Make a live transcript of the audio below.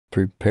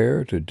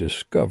Prepare to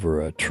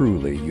discover a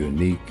truly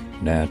unique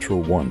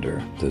natural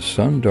wonder, the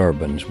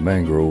Sundarbans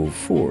Mangrove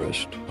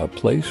Forest, a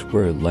place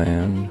where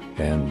land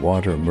and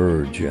water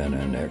merge in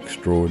an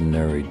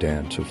extraordinary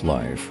dance of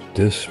life.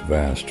 This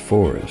vast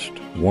forest,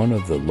 one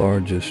of the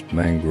largest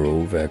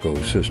mangrove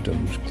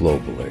ecosystems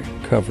globally,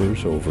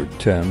 covers over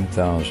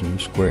 10,000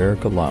 square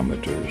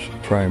kilometers,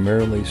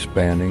 primarily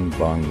spanning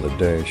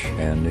Bangladesh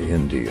and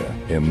India.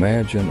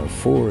 Imagine a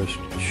forest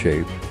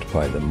shaped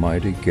by the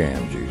mighty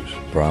Ganges,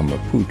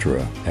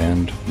 Brahmaputra,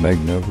 and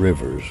Meghna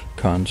rivers,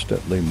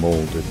 constantly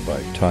molded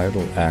by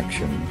tidal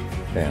action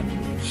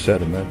and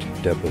sediment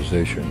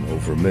deposition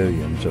over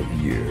millions of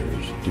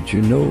years. Did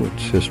you know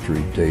its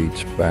history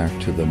dates back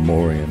to the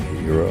Mauryan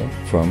era,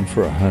 from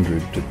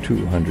 400 to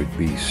 200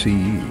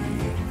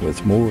 BCE,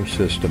 with more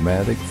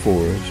systematic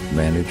forest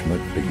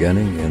management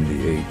beginning in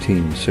the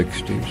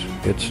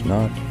 1860s? It's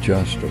not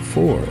just a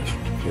forest,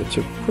 it's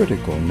a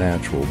critical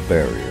natural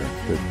barrier,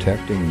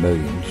 protecting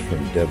millions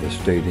from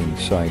devastating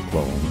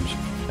cyclones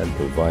and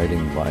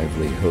providing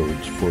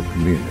livelihoods for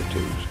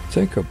communities.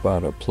 Think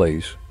about a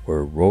place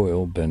where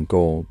Royal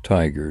Bengal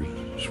Tigers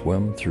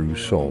swim through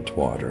salt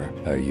water,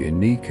 a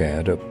unique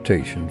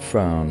adaptation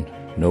found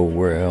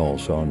nowhere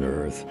else on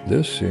Earth.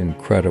 This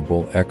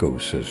incredible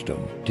ecosystem,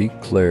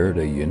 declared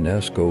a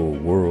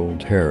UNESCO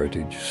World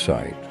Heritage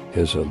Site,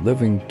 is a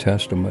living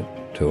testament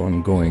to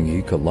ongoing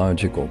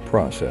ecological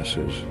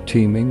processes,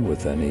 teeming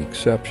with an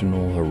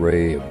exceptional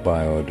array of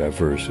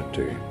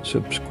biodiversity.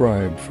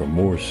 Subscribe for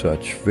more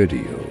such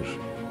videos.